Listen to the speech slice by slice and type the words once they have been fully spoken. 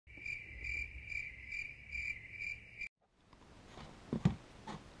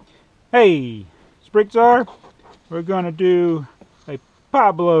Hey, it's BrickTsar. We're going to do a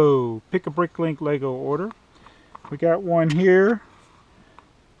Pablo pick a Bricklink Lego order. We got one here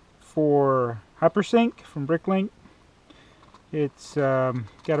for Hypersync from Bricklink. It's got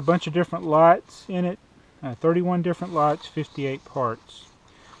a bunch of different lots in it, 31 different lots, 58 parts.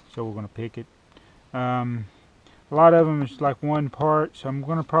 So we're going to pick it. A lot of them is like one part, so I'm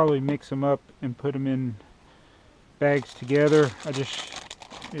going to probably mix them up and put them in bags together.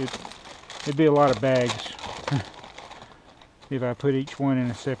 It'd be a lot of bags if I put each one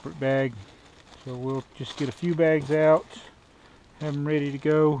in a separate bag. So we'll just get a few bags out, have them ready to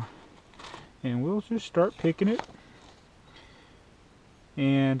go, and we'll just start picking it.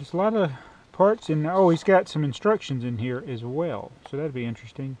 And there's a lot of parts in. Oh, he's got some instructions in here as well, so that'd be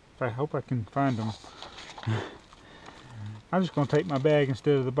interesting. I hope I can find them. I'm just going to take my bag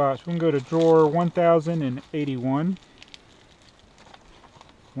instead of the box. We're going to go to drawer 1081.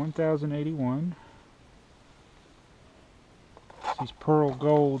 1081. These pearl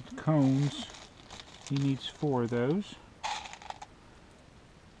gold cones. He needs 4 of those. So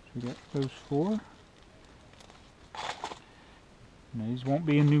we got those 4. Now, these won't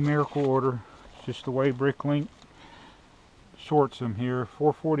be in numerical order. It's just the way Bricklink sorts them here.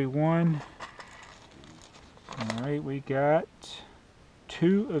 441. Alright, we got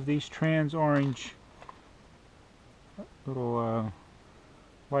 2 of these trans orange little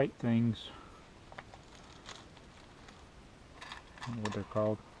light things. I don't know what they're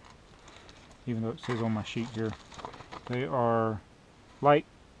called, even though it says on my sheet here. They are light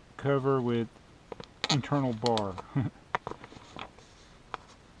cover with internal bar.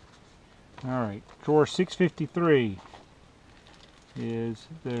 Alright, drawer 653 is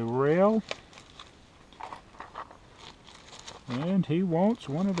the rail, and he wants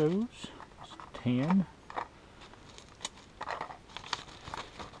one of those. It's 10.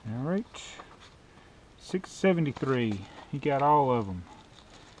 Alright, 673, he got all of them.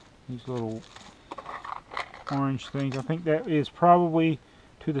 These little orange things. I think that is probably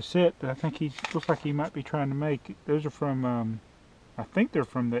to the set that I think he looks like he might be trying to make. Those are from, I think they're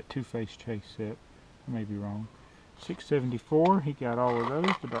from that Two-Face Chase set. I may be wrong. 674, he got all of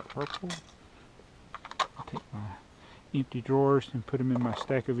those, the dark purple. I'll take my empty drawers and put them in my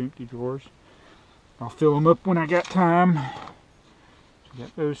stack of empty drawers. I'll fill them up when I got time. So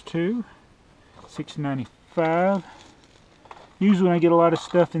got those 2. 695. Usually when I get a lot of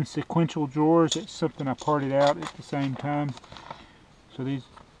stuff in sequential drawers, it's something I parted out at the same time. So these,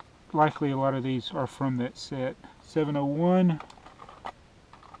 likely a lot of these are from that set. 701.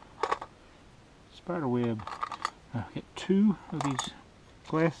 Spiderweb. I get 2 of these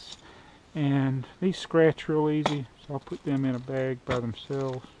glass, and these scratch real easy, so I'll put them in a bag by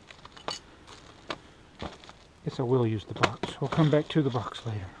themselves. Guess I will use the box. We'll come back to the box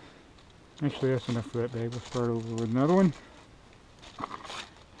later. Actually, that's enough for that bag. We'll start over with another one.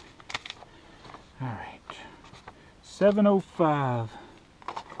 Alright. 705.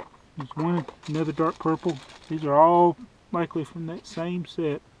 There's another dark purple. These are all likely from that same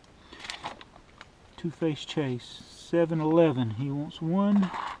set. Two-Face Chase. 711. He wants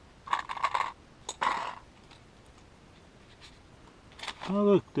 1. Oh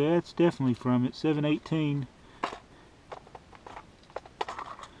look, that's definitely from it. 718.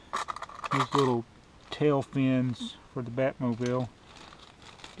 These little tail fins for the Batmobile.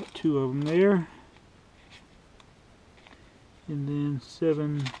 Got 2 of them there. And then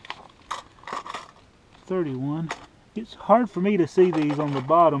 731. It's hard for me to see these on the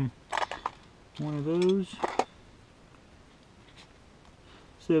bottom. One of those.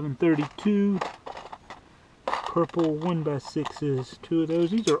 732. Purple 1x6s. 2 of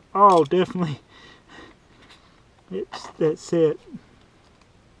those. These are all definitely, it's that set.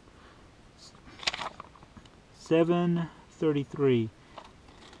 733.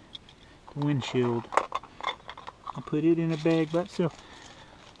 The windshield. I'll put it in a bag by itself.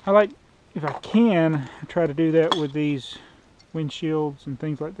 I like, if I can, I try to do that with these windshields and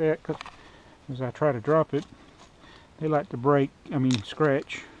things like that, because as I try to drop it, they like to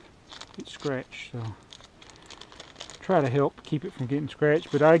scratch. Get scratched, so try to help keep it from getting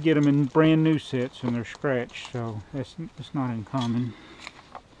scratched. But I get them in brand new sets and they're scratched, so that's not uncommon.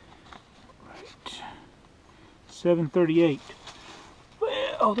 Right. 738.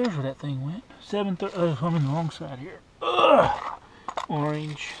 Well, oh, there's where that thing went. 730. Oh, I'm on the wrong side here. Ugh.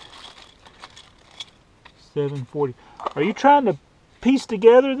 Orange. 740. Are you trying to piece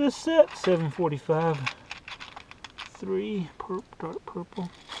together this set? 745. 3 dark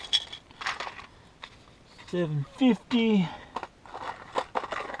purple. 750.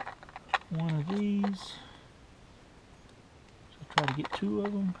 1 of these. So try to get 2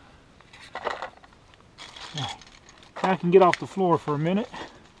 of them. I can get off the floor for a minute.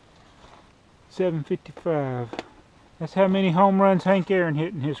 755. That's how many home runs Hank Aaron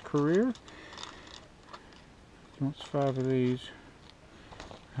hit in his career. He wants 5 of these.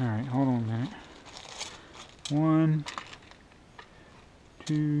 Alright, hold on a minute. 1,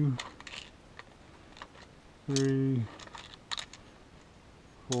 2, 3,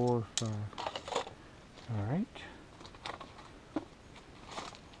 4, 5. Alright.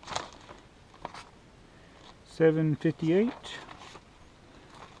 758.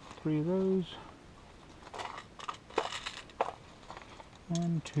 3 of those.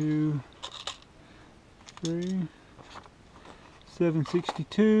 1, 2, 3.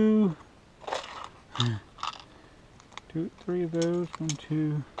 762. 3 of those. 1,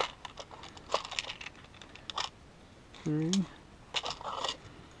 2, 3.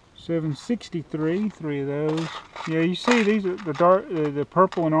 763. 3 of those. Yeah, you see these are the dark, the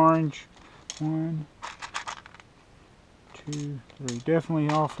purple and orange. 1, 2, 3. Definitely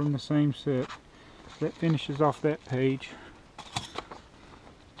all from the same set. That finishes off that page.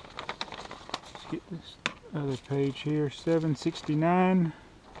 Let's get this other page here. 769.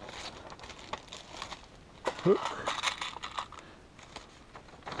 Hook.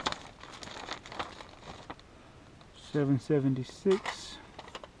 776.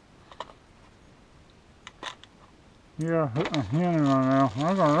 Yeah, put my hand on now.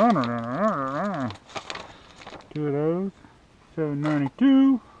 I'm gonna run it. 2 of those.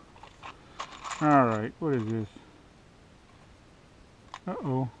 792. Alright, what is this?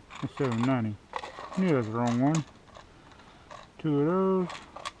 Uh-oh, it's 790. I knew that was the wrong one. 2 of those.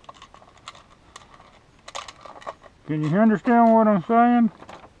 Can you understand what I'm saying?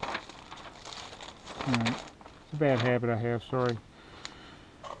 Alright, it's a bad habit I have, sorry.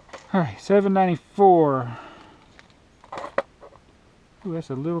 Alright, 794. Ooh,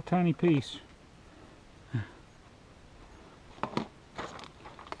 that's a little tiny piece.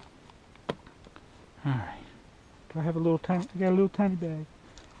 Alright. Do I have a little tiny, I got a little tiny bag.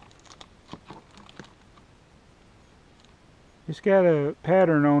 It's got a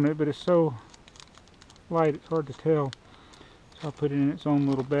pattern on it, but it's so light it's hard to tell. So I'll put it in its own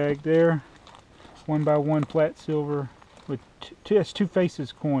little bag there. 1x1 flat silver with that's 2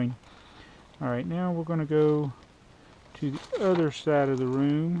 faces coin. Alright, now we're going to go to the other side of the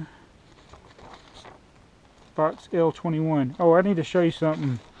room. Box L21. Oh, I need to show you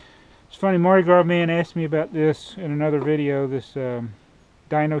something. It's funny, Mardi Gras Man asked me about this in another video, this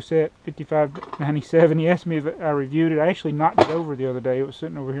Dino set 5597. He asked me if I reviewed it. I actually knocked it over the other day. It was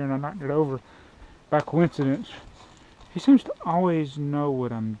sitting over here and I knocked it over by coincidence. He seems to always know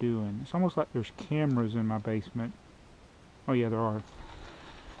what I'm doing. It's almost like there's cameras in my basement. Oh yeah, there are.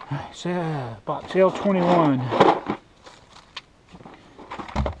 So, box L21.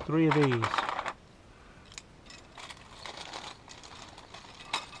 3 of these.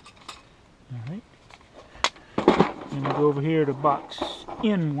 Alright. Then we go over here to box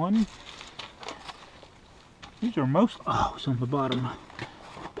N1. These are most, oh, it's on the bottom.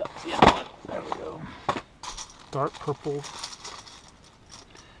 Box N1. There we go. Dark purple.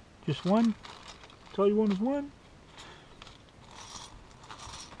 Just one? That's all you want is one?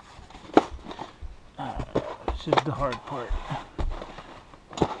 This is the hard part.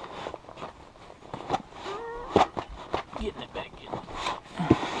 Getting it back in.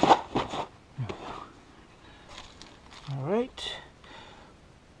 Alright.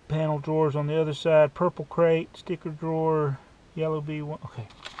 Panel drawers on the other side. Purple crate, sticker drawer, yellow B1. Okay.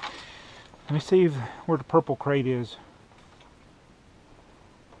 Let me see where the purple crate is.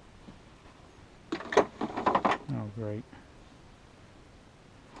 Oh, great.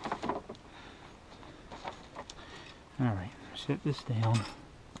 Alright, set this down.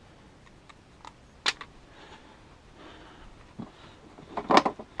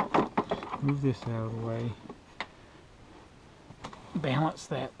 Move this out of the way. Balance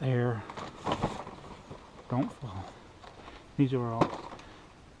that there. Don't fall. These are all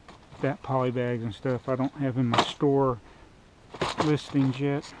fat poly bags and stuff I don't have in my store listings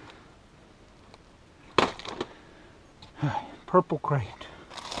yet. Purple crate.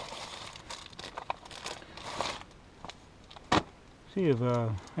 See if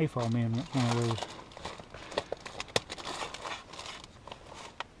Hayfall Man wants one of those.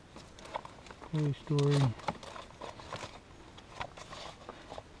 Toy Story.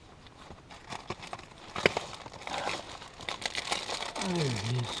 There it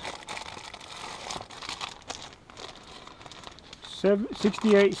is.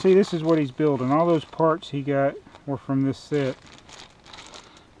 68. See, this is what he's building. All those parts he got were from this set.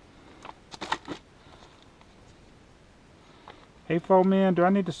 Hey, Fall Man, do I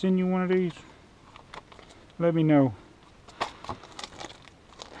need to send you one of these? let me know.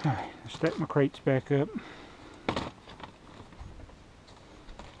 Alright, stack my crates back up.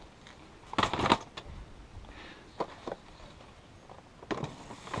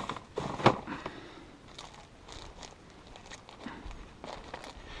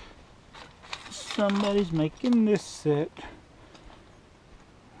 Somebody's making this set.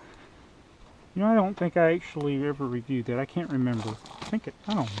 You know, I don't think I actually ever reviewed that. I can't remember.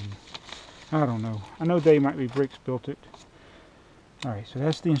 I don't know. I know They Might Be Bricks built it. Alright, so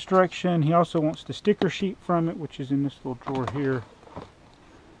that's the instruction. He also wants the sticker sheet from it, which is in this little drawer here.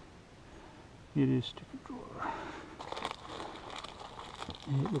 It is sticker drawer.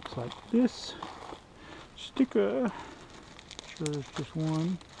 And it looks like this. Sticker. Sure, there's just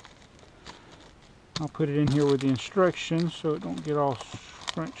one. I'll put it in here with the instructions so it don't get all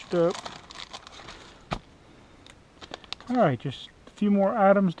scrunched up. Alright, just a few more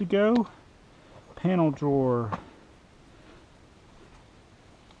items to go. Panel drawer.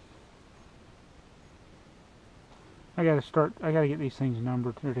 I gotta get these things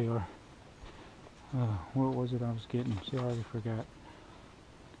numbered. There they are. What was it I was getting? See, I already forgot.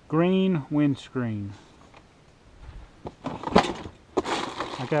 Green windscreen.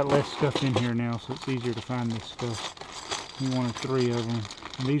 I got less stuff in here now, so it's easier to find this stuff. We wanted 3 of them.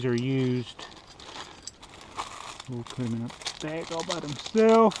 And these are used. We'll put them in a bag all by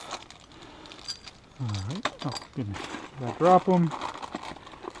themselves. Alright. Oh, goodness. Gotta drop them.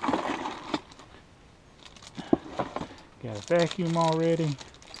 Got a vacuum already.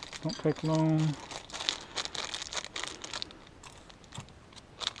 Don't take long.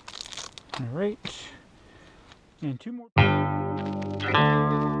 Alright. And 2 more.